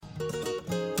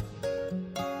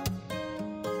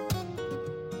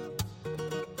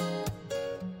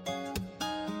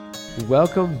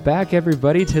Welcome back,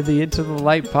 everybody, to the Into the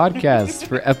Light podcast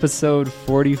for episode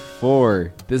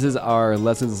 44. This is our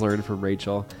lessons learned from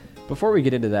Rachel. Before we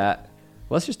get into that,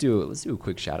 let's do a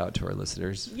quick shout out to our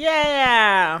listeners.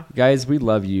 Yeah, guys, we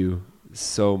love you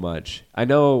so much. We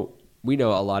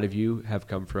know a lot of you have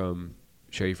come from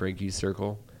Sherry Frankie's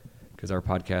circle because our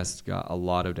podcast got a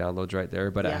lot of downloads right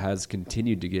there, but it has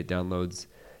continued to get downloads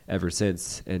ever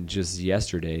since. And just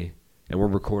yesterday, and we're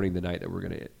recording the night that we're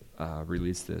going to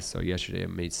release this. So yesterday,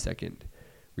 on May 2nd,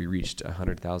 we reached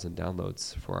 100,000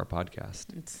 downloads for our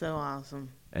podcast. It's so awesome.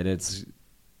 And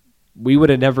we would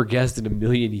have never guessed in a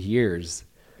million years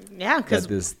because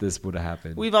this would have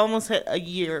happened. We've almost hit a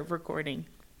year of recording.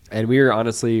 And we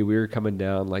were coming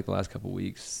down like the last couple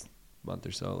weeks, month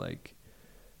or so, like,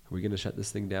 are we going to shut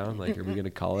this thing down? Like, are we going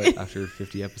to call it after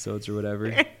 50 episodes or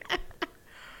whatever?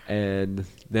 And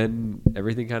then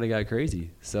everything kind of got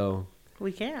crazy. So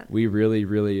we really,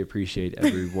 really appreciate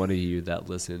every one of you that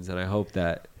listens. And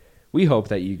we hope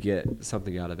that you get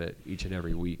something out of it each and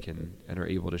every week and are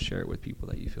able to share it with people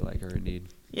that you feel like are in need.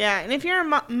 Yeah. And if you're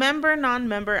a member,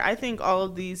 non-member, I think all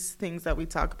of these things that we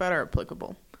talk about are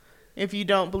applicable. If you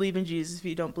don't believe in Jesus, if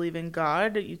you don't believe in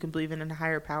God, you can believe in a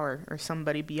higher power or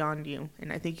somebody beyond you.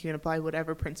 And I think you can apply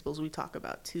whatever principles we talk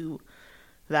about to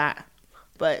that.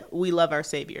 But we love our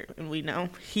Savior, and we know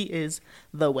He is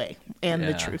the way and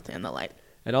the truth and the light.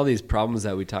 And all these problems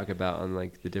that we talk about on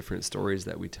like the different stories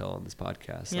that we tell on this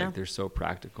podcast, like they're so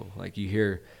practical. Like you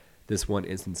hear this one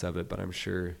instance of it, but I'm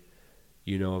sure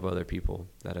you know of other people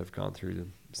that have gone through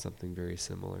something very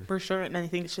similar. For sure. And I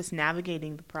think it's just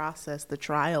navigating the process, the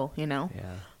trial, Yeah.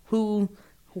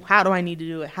 How do I need to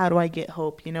do it? How do I get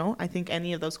hope? I think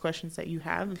any of those questions that you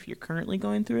have, if you're currently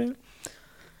going through it,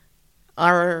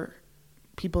 our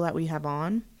people that we have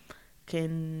on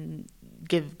can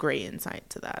give great insight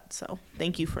to that. So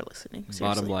thank you for listening. Seriously.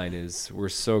 Bottom line is we're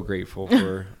so grateful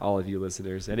for all of you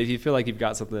listeners. And if you feel like you've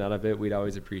got something out of it, we'd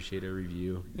always appreciate a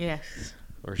review. Yes.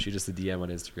 Or shoot us a DM on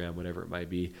Instagram, whatever it might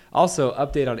be. Also,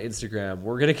 update on Instagram.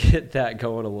 We're going to get that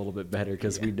going a little bit better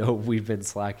because we know we've been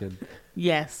slacking.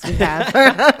 Yes, we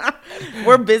have.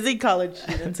 We're busy college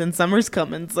students and summer's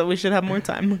coming, so we should have more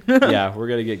time. Yeah, we're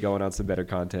going to get going on some better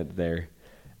content there.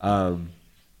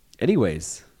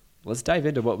 Anyways, let's dive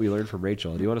into what we learned from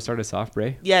Rachel. Do you want to start us off,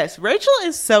 Bray? Yes, Rachel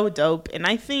is so dope, and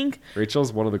I think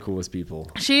Rachel's one of the coolest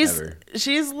people ever.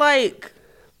 She's like...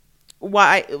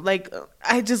 Why? Like,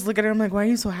 I just look at her. I'm like, why are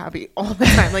you so happy all the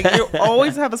time? Like, you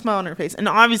always have a smile on her face. And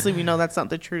obviously, we know that's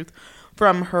not the truth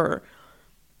from her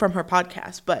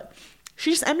podcast, but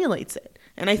she just emulates it.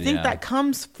 And I think that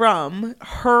comes from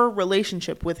her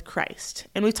relationship with Christ.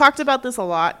 And we talked about this a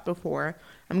lot before.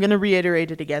 I'm going to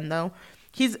reiterate it again, though.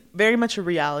 He's very much a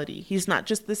reality. He's not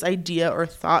just this idea or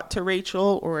thought to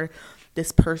Rachel or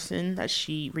this person that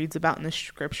she reads about in the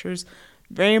scriptures.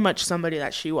 Very much somebody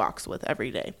that she walks with every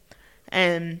day.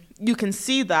 And you can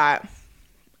see that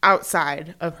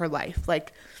outside of her life.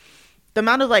 Like, the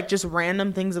amount of, like, just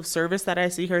random things of service that I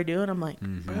see her do, and I'm like,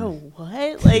 bro,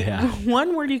 what? Like,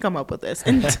 one, where do you come up with this?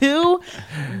 And two,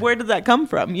 where did that come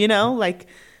from? Like,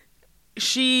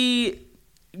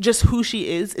 just who she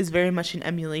is very much an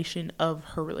emulation of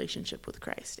her relationship with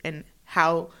Christ and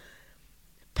how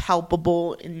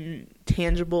palpable and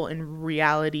tangible in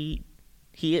reality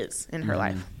he is in her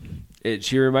life.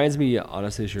 She reminds me a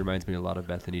lot of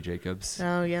Bethany Jacobs.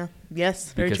 Oh, yeah.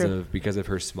 Yes, very true. Because of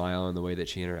her smile and the way that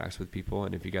she interacts with people.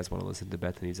 And if you guys want to listen to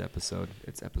Bethany's episode,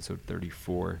 it's episode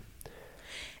 34.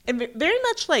 And very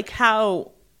much like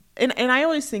how, and I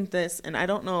always think this, and I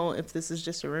don't know if this is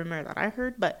just a rumor that I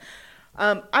heard, but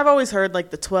I've always heard like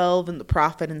the 12 and the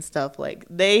prophet and stuff, like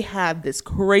they have this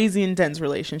crazy intense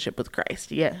relationship with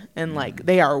Christ. Yeah. And like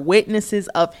they are witnesses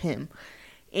of him.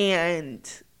 And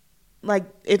like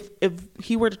if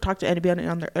he were to talk to anybody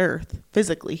on the earth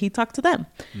physically, he'd talk to them.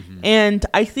 And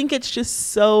I think it's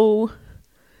just so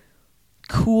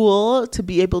cool to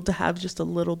be able to have just a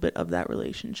little bit of that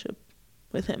relationship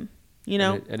with him,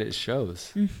 and it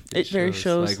shows. It very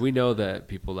shows. Like, we know that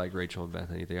people like Rachel and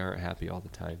Bethany, they aren't happy all the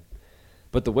time,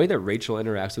 but the way that Rachel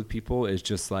interacts with people is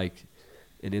just like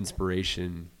an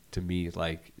inspiration to me.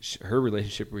 Like, her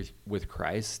relationship with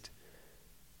Christ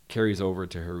carries over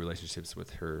to her relationships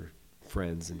with her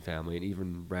friends and family and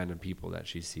even random people that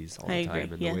she sees all the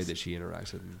time, and the way that she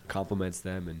interacts with them, compliments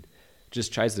them, and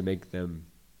just tries to make them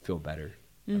feel better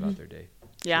about their day.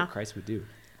 Yeah. What Christ would do.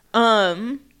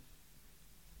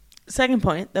 Second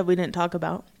point that we didn't talk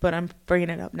about, but I'm bringing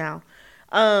it up now.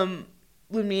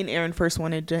 when me and Aaron first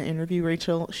wanted to interview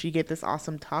Rachel, she gave this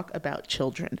awesome talk about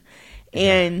children.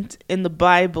 And in the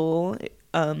Bible,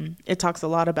 it talks a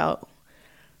lot about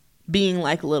being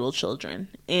like little children.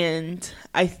 And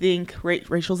I think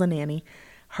Rachel's a nanny.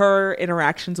 Her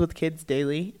interactions with kids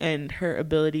daily and her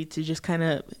ability to just kind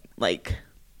of like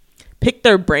pick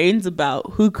their brains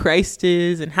about who Christ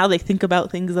is and how they think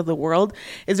about things of the world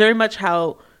is very much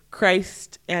how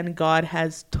Christ and God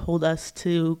has told us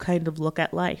to kind of look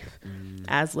at life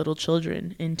as little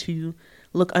children, and to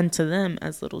look unto them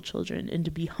as little children, and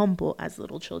to be humble as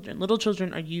little children. Little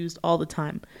children are used all the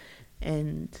time.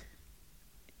 And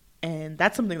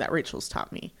that's something that Rachel's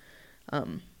taught me.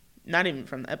 Not even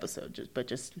from the episode, but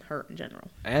just her in general.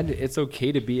 And it's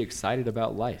okay to be excited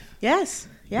about life. Yes.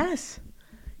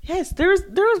 There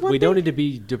was one. We don't need to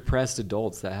be depressed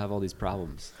adults that have all these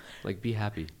problems. Like, be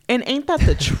happy. And ain't that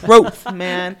the truth,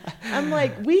 man? I'm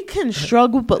like, we can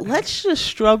struggle, but let's just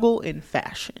struggle in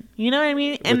fashion. You know what I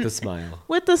mean? And with a smile.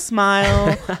 With a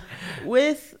smile.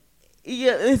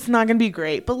 It's not going to be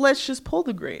great, but let's just pull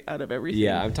the great out of everything.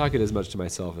 Yeah, I'm talking as much to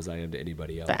myself as I am to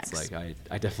anybody else. Facts. Like,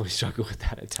 I definitely struggle with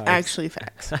that at times. Actually,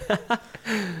 facts.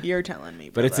 You're telling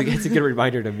me. But it's a good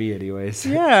reminder to me anyways.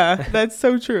 Yeah, that's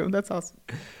so true. That's awesome.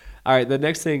 All right, the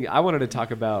next thing I wanted to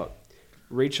talk about,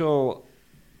 Rachel,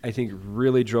 I think,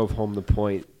 really drove home the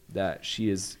point that she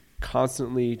is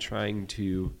constantly trying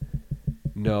to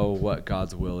know what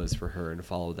God's will is for her and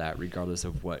follow that regardless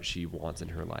of what she wants in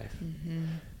her life. Mm-hmm.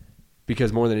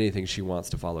 Because more than anything, she wants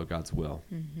to follow God's will,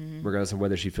 regardless of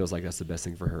whether she feels like that's the best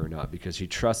thing for her or not, because she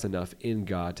trusts enough in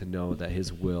God to know that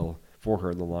his will for her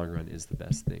in the long run is the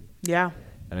best thing. Yeah.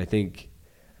 And I think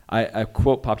a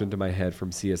quote popped into my head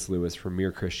from C.S. Lewis from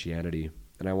Mere Christianity,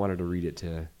 and I wanted to read it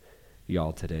to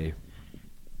y'all today.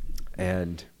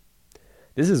 And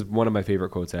this is one of my favorite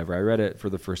quotes ever. I read it for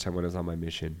the first time when I was on my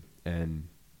mission, and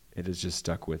it has just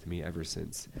stuck with me ever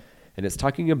since. And it's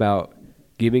talking about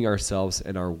giving ourselves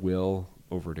and our will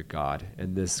over to God.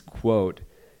 And this quote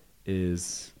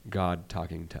is God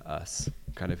talking to us,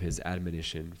 kind of his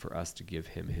admonition for us to give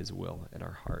him his will in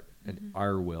our heart and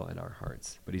our will in our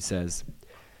hearts. But he says,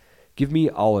 "Give me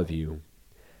all of you.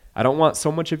 I don't want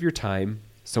so much of your time,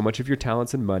 so much of your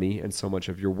talents and money, and so much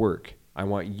of your work. I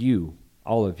want you,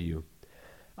 all of you.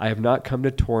 I have not come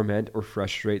to torment or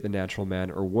frustrate the natural man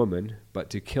or woman,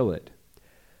 but to kill it.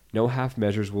 No half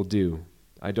measures will do.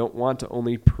 I don't want to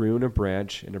only prune a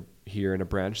branch here and a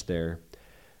branch there.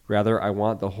 Rather, I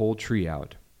want the whole tree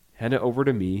out. Hand it over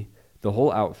to me, the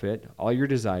whole outfit, all your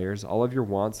desires, all of your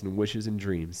wants and wishes and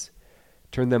dreams.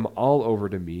 Turn them all over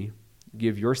to me.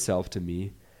 Give yourself to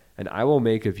me, and I will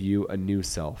make of you a new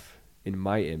self, in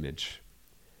my image.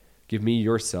 Give me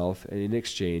yourself, and in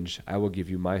exchange I will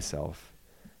give you myself.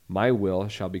 My will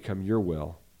shall become your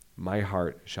will. My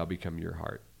heart shall become your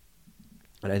heart."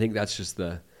 And I think that is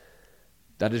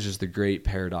just the great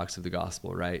paradox of the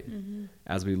gospel, right? Mm-hmm.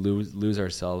 As we lose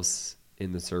ourselves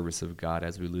in the service of God,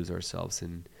 as we lose ourselves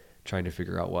in trying to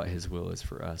figure out what his will is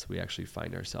for us, we actually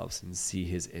find ourselves and see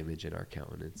his image in our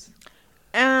countenance.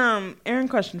 Aaron,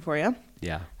 question for you.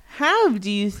 Yeah. How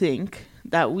do you think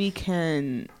that we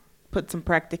can put some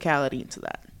practicality into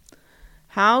that?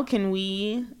 How can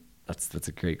we... That's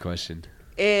a great question.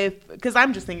 Because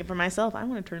I'm just thinking for myself, I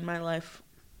want to turn my life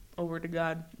over to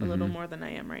God a little more than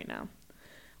I am right now.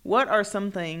 What are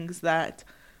some things that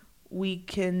we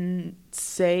can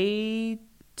say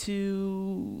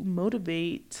to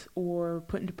motivate or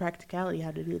put into practicality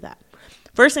how to do that?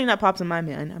 First thing that pops in my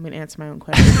mind, I'm going to answer my own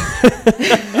question.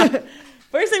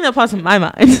 First thing that pops in my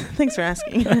mind, thanks for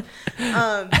asking,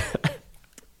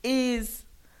 is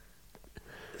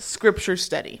scripture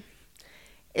study.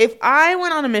 If I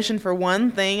went on a mission for one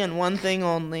thing and one thing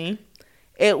only,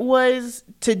 it was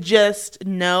to just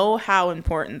know how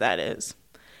important that is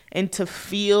and to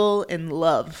feel and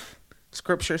love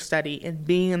scripture study and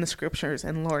being in the scriptures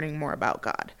and learning more about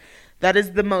God. That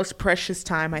is the most precious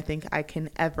time I think I can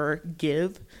ever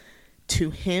give to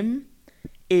him,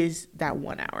 is that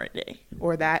 1 hour a day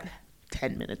or that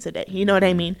 10 minutes a day. You know what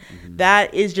I mean? Mm-hmm.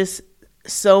 That is just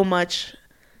so much,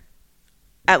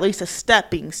 at least a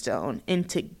stepping stone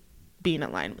into being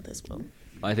aligned with his will.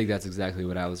 I think that's exactly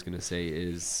what I was going to say,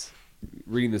 is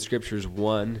reading the scriptures,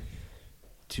 one,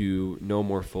 to know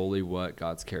more fully what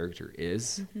God's character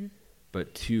is,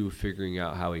 but two, figuring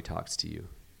out how he talks to you.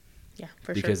 Yeah,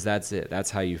 for sure. Because that's it. That's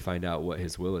how you find out what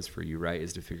his will is for you, right?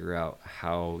 Is to figure out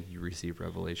how you receive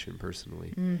revelation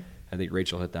personally. I think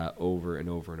Rachel hit that over and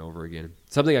over and over again.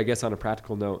 Something, I guess, on a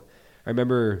practical note, I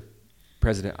remember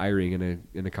President Eyring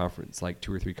in a conference, like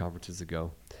 2 or 3 conferences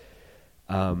ago.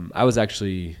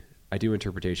 I do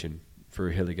interpretation for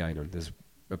Hiligaynon, this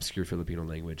obscure Filipino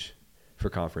language, for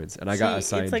conference, and I got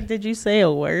assigned. It's like, did you say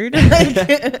a word?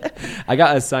 I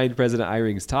got assigned President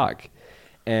Eyring's talk,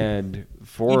 and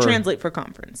you translate for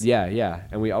conference. Yeah,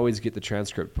 and we always get the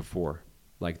transcript before,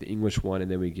 like the English one,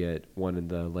 and then we get one in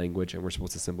the language, and we're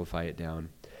supposed to simplify it down.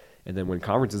 And then when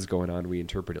conference is going on, we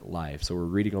interpret it live, so we're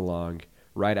reading along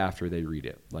right after they read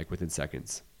it, like within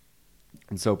seconds.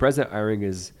 And so President Eyring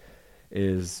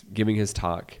is giving his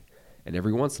talk, and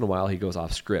every once in a while he goes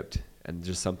off script. And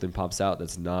just something pops out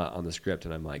that's not on the script,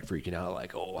 and I'm like freaking out,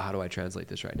 like, oh, how do I translate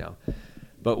this right now?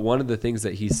 But one of the things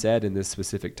that he said in this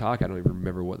specific talk, I don't even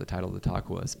remember what the title of the talk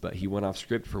was, but he went off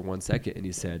script for 1 second, and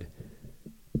he said,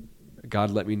 God,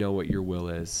 let me know what your will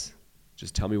is.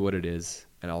 Just tell me what it is,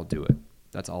 and I'll do it.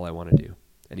 That's all I want to do.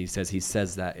 And he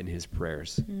says that in his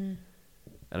prayers. And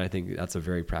I think that's a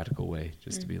very practical way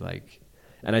just to be like,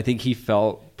 and I think he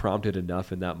felt prompted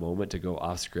enough in that moment to go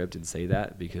off script and say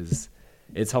that, because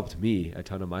it's helped me a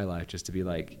ton of my life just to be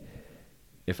like,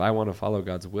 if I want to follow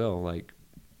God's will, like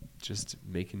just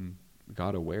making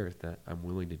God aware that I'm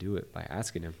willing to do it by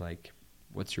asking him, like,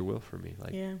 what's your will for me?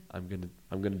 Like, I'm going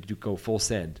to go full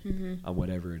send on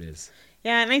whatever it is.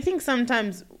 Yeah. And I think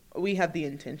sometimes we have the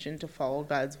intention to follow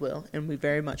God's will, and we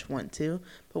very much want to,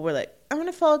 but we're like, I want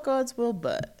to follow God's will,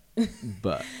 but I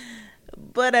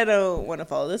don't want to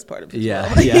follow this part of his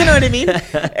will. You know what I mean?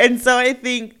 And so I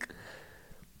think,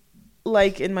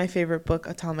 like in my favorite book,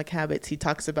 Atomic Habits, he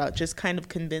talks about just kind of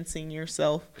just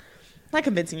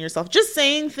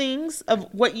saying things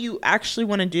of what you actually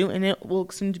want to do, and it will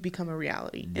soon to become a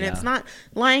reality. And it's not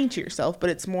lying to yourself,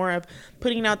 but it's more of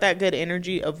putting out that good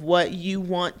energy of what you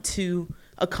want to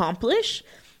accomplish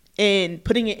and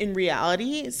putting it in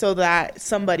reality so that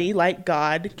somebody like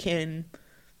God can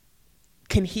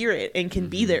hear it and can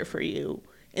be there for you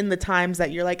in the times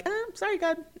that you're like, I'm sorry,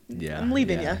 God, I'm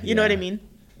leaving you. You know what I mean?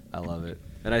 I love it.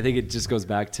 And I think it just goes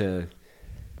back to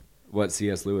what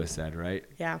C.S. Lewis said, right?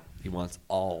 Yeah. He wants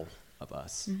all of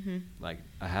us. Like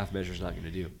a half measure is not going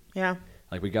to do. Yeah.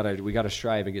 Like we gotta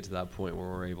strive and get to that point where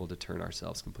we're able to turn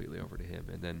ourselves completely over to him,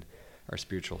 and then our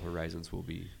spiritual horizons will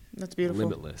be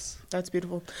limitless. That's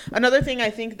beautiful. Another thing I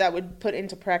think that would put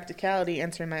into practicality,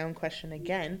 answering my own question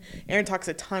again, Aaron talks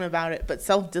a ton about it, but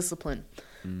self-discipline.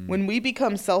 When we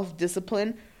become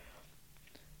self-disciplined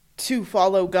to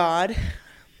follow God,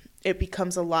 it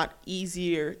becomes a lot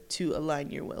easier to align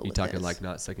your will with You talking his. like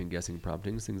not second-guessing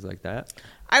promptings, things like that?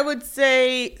 I would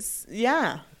say,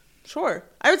 yeah, sure.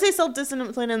 I would say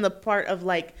self-discipline in the part of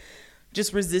like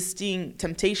just resisting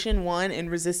temptation, one,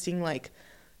 and resisting like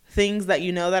things that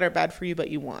you know that are bad for you but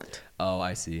you want. Oh,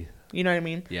 I see. You know what I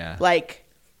mean? Yeah. Like,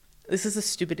 this is a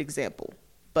stupid example,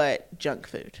 but junk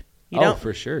food.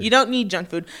 For sure. You don't need junk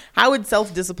food. How would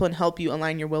self-discipline help you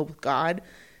align your will with God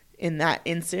in that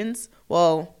instance?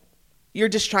 Well, you're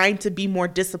just trying to be more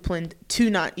disciplined to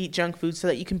not eat junk food so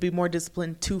that you can be more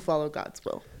disciplined to follow God's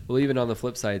will. Well, even on the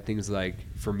flip side, things like,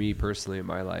 for me personally in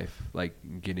my life, like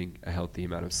getting a healthy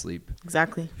amount of sleep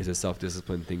is a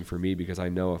self-discipline thing for me, because I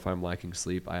know if I'm lacking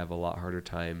sleep, I have a lot harder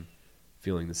time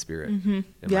feeling the Spirit in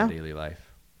my daily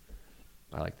life.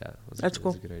 I like that. That's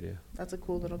cool. That's a good idea. That's a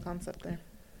cool little concept there.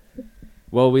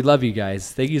 Well, we love you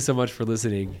guys. Thank you so much for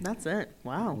listening. That's it.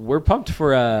 Wow. We're pumped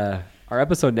for our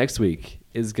episode next week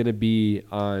is going to be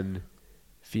on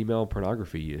female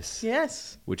pornography use.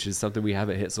 Yes. Which is something we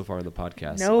haven't hit so far on the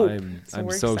podcast. No.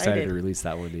 I'm so excited to release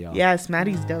that one to y'all. Yes,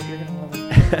 Maddie's dope. You're going to love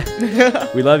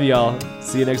it. We love y'all.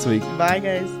 See you next week. Bye,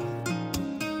 guys.